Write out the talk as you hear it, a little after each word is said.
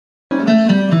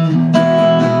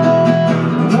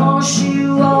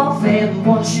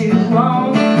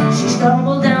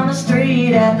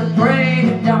at the break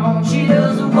of dawn. She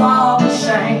doesn't walk of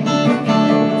shame.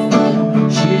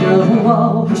 She doesn't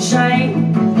walk of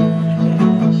shame.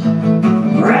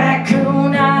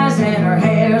 Raccoon eyes and her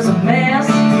hair's a mess.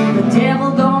 The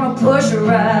devil gonna push her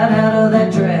right out of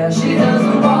that dress. She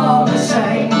doesn't walk of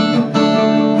shame.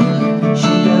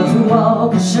 She doesn't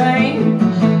walk of shame.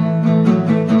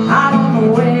 I don't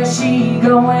know where she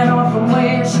going or from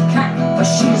where she came, but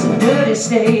she's a dirty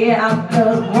stay out,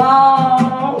 doesn't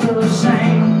walk of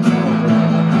shame.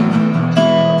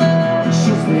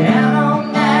 She's been out all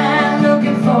night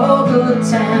looking for a good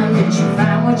time. Did she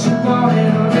find what you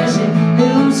wanted, or did she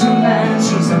lose her mind?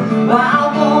 She's a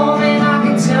wild woman, I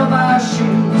can tell by her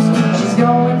shoes. She's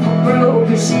going for broke,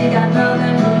 cause she got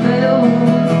nothing to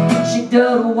lose. She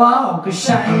doesn't walk of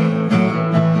shame.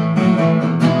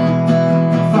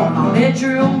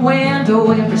 Bedroom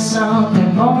window every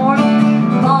Sunday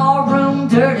morning, ballroom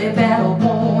dirty, battle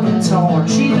worn and torn.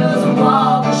 She doesn't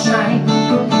walk of shame.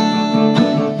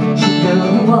 She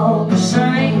doesn't walk of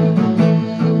shame.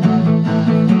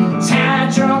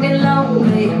 Tired, drunk and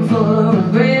lonely and full of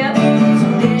regret.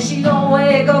 Someday she gonna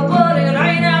wake up, but it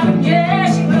ain't happened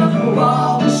yet. She doesn't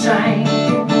walk of shame.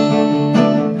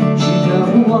 She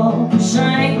doesn't walk of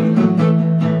shame.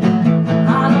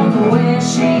 I don't know where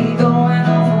she going.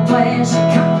 Where she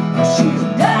come, but she's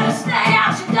gotta stay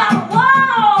out. She gotta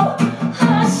walk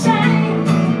her shame.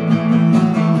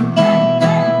 Hey,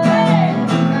 hey, hey.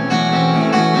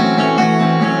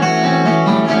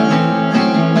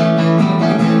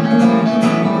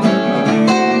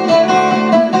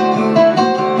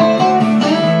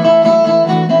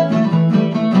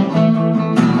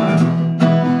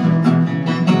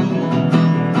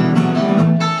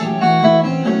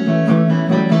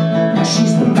 Now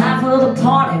she's the life of the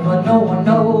party, but no one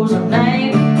knows her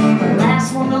name. The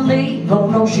last one to leave, oh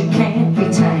no, she can't be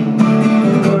tamed.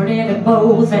 Burning at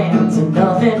both ends and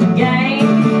nothing to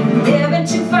gain. Living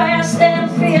too fast and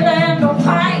feeling no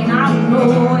pain. I don't know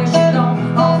where she's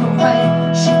gone, all the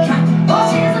way she came. Oh,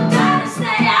 she's a dirty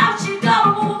stay out, she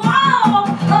don't walk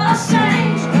her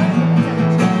shame.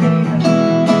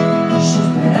 She's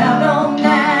been out all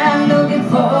night looking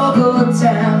for a good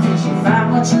time. Did she find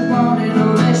what you wanted,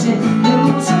 or did she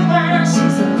lose her mind?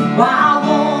 She's a wild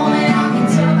woman, I can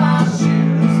tell by her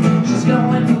shoes. She's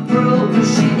going for broke, cause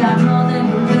she got nothing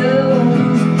to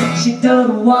lose. She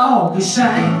doesn't walk of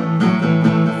shame.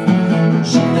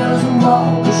 She doesn't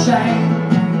walk of shame.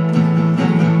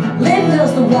 Lynn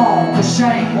does the walk of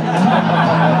shame.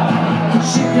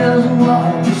 She doesn't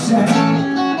walk of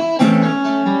shame.